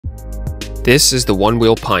This is the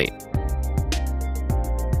Onewheel Pint.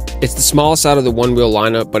 It's the smallest out of the Onewheel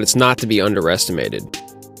lineup, but it's not to be underestimated.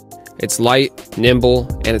 It's light, nimble,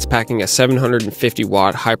 and it's packing a 750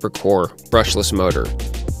 watt hypercore brushless motor.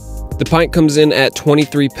 The Pint comes in at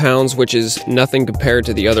 23 pounds, which is nothing compared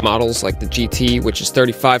to the other models like the GT, which is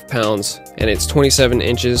 35 pounds, and it's 27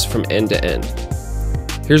 inches from end to end.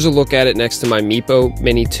 Here's a look at it next to my Meepo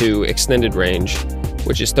Mini 2 extended range,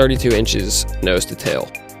 which is 32 inches nose to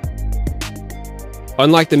tail.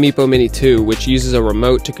 Unlike the Meepo Mini 2, which uses a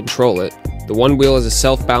remote to control it, the Onewheel is a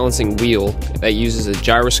self-balancing wheel that uses a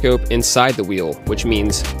gyroscope inside the wheel, which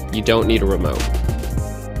means you don't need a remote.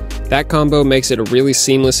 That combo makes it a really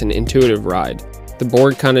seamless and intuitive ride. The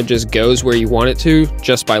board kind of just goes where you want it to,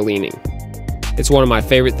 just by leaning. It's one of my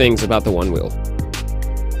favorite things about the Onewheel.